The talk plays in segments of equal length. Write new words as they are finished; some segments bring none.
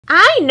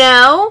I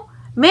know.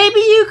 Maybe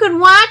you could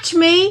watch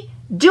me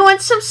doing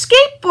some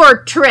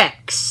skateboard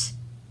tricks.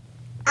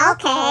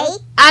 Okay.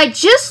 I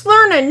just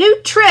learned a new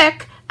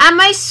trick on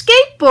my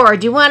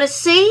skateboard. You want to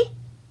see?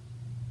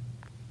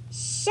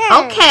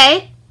 Sure.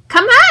 Okay.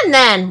 Come on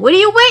then. What are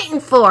you waiting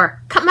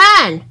for? Come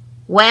on.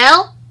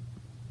 Well...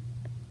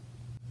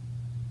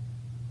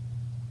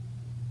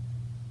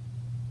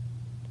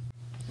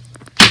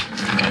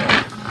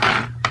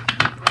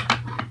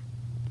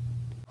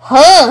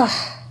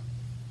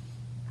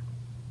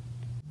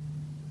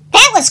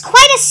 That was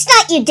quite a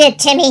stunt you did,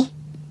 Timmy.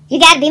 You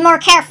gotta be more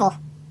careful.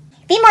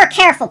 Be more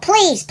careful,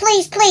 please,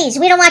 please, please.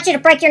 We don't want you to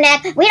break your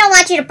neck. We don't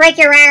want you to break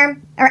your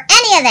arm, or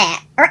any of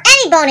that, or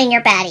any bone in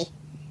your body.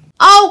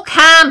 Oh,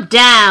 calm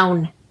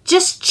down.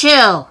 Just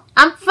chill.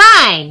 I'm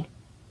fine.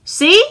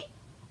 See?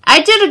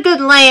 I did a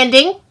good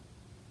landing.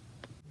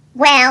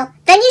 Well,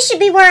 then you should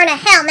be wearing a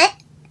helmet,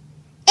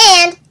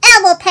 and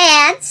elbow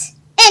pads,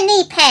 and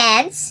knee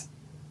pads,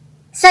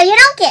 so you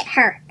don't get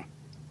hurt.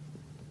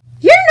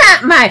 You're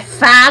not my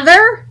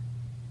father.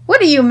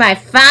 What are you, my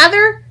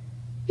father?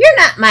 You're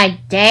not my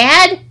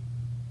dad.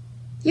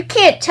 You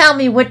can't tell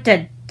me what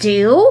to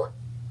do.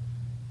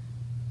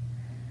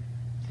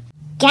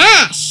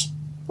 Gosh,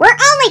 we're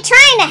only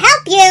trying to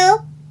help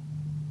you.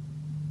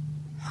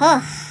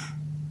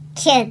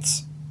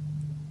 Kids,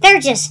 they're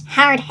just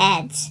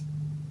hardheads.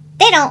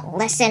 They don't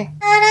listen.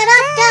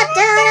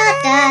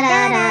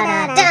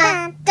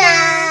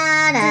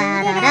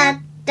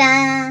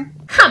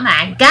 Come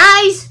on,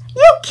 guys.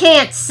 You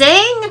can't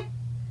sing.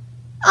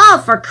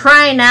 Oh, for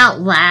crying out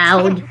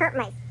loud. That hurt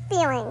my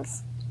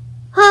feelings.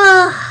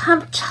 Oh,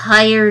 I'm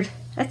tired.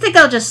 I think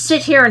I'll just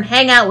sit here and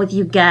hang out with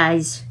you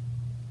guys.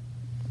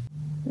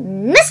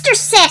 Mr.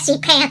 Sassy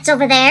Pants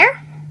over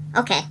there.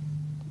 Okay.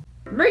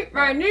 Meet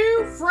my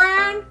new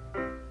friend,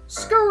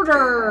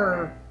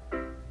 Scooter.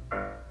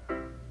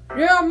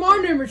 Yeah, my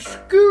name is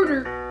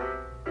Scooter.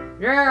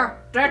 Yeah,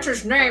 that's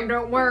his name.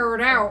 Don't wear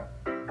it out.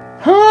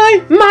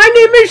 Hi, my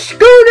name is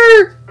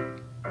Scooter.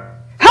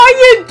 How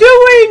you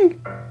doing?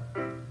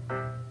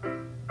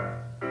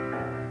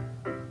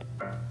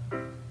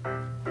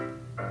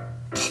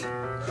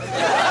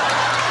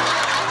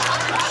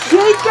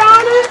 Shake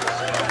on it?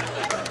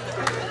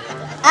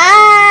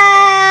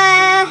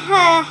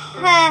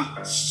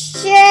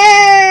 Sure.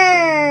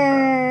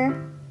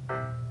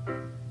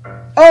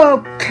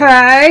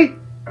 Okay.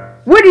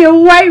 What are you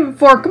waiting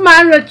for? Come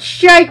on, let's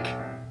shake.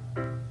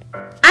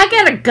 I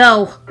gotta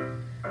go.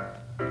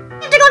 I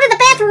have to go to the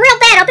bathroom real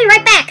bad. I'll be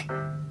right back.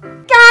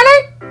 Got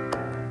it?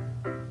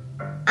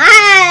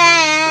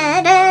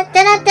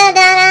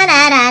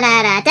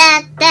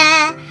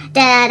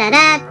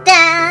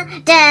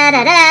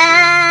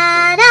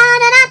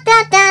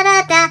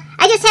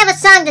 I just have a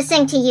song to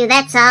sing to you,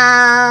 that's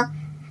all.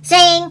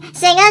 Sing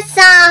a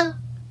song.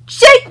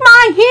 Shake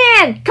my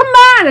hand. Come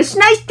on, it's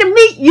nice to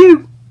meet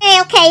you.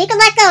 Okay, you can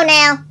let go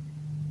now.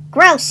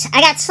 Gross,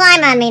 I got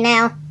slime on me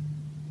now.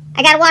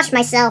 I gotta wash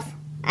myself.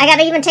 I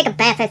gotta even take a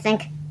bath, I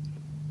think.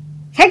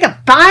 Take a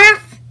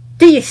bath?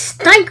 Do you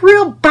stink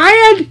real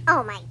bad?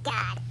 Oh my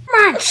god.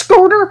 Come on,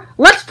 Scooter.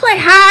 Let's play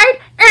hide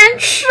and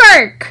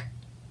seek.